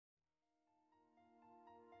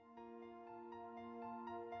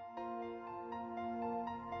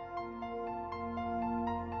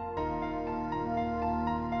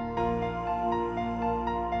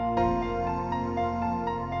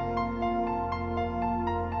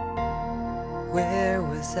Where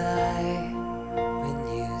was I when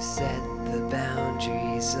you set the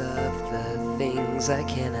boundaries of the things I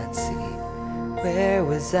cannot see? Where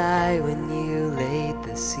was I when you laid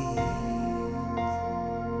the seeds?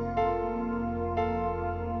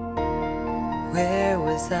 Where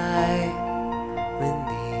was I when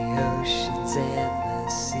the oceans and the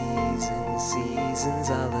seasons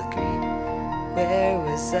all agreed? Where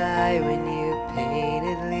was I when you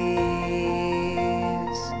painted leaves?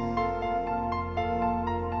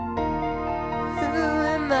 Who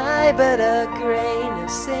am I but a grain of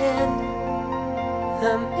sand,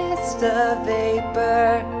 a mist of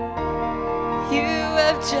vapor? You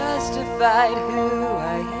have justified who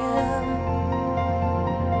I am.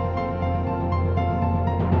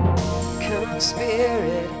 Come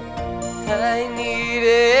Spirit, I need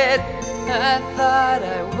it. I thought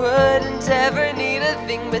I wouldn't ever need a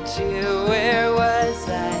thing but you. Where was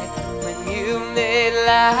I when you made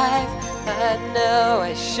life? I know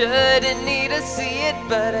I shouldn't need to see it,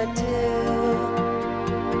 but I do.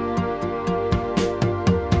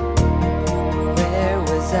 Where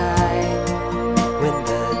was I when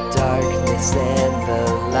the darkness and the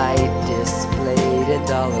light displayed and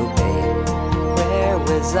all obeyed? Where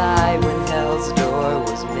was I when hell's door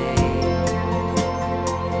was made?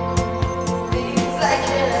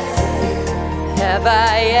 Have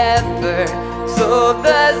I ever told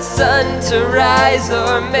the sun to rise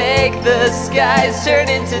or make the skies turn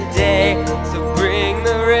into day? So bring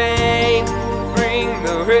the rain, bring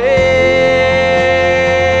the rain.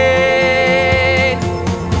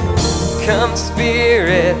 Come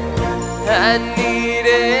Spirit, I need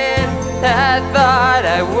it. I thought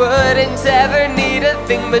I wouldn't ever need a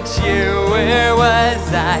thing but you. Where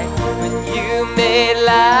was I when you made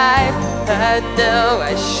life? I know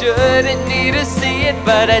I shouldn't need to see it,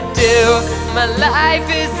 but I do. My life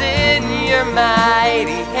is in your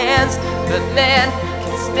mighty hands, but man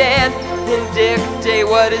can stand and dictate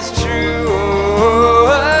what is true.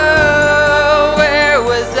 Where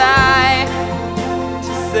was I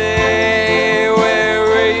to say, where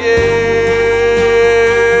were you?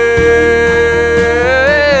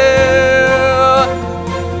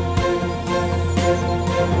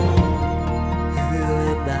 Who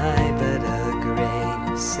am I but a grain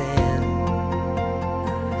of sand?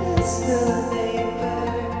 It's the vapor.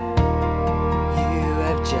 You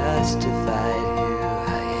have justified who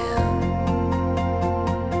I am.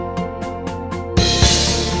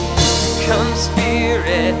 Come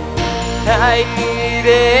Spirit, I need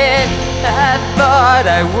it. I thought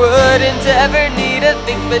I wouldn't ever need a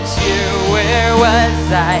thing but you. Where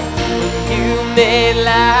was I when you made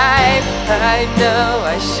life? I know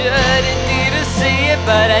I shouldn't need to see it,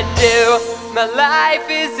 but I do. My life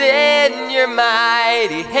is in your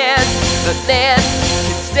mighty hands, but man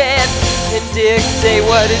can stand and dictate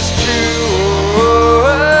what is true.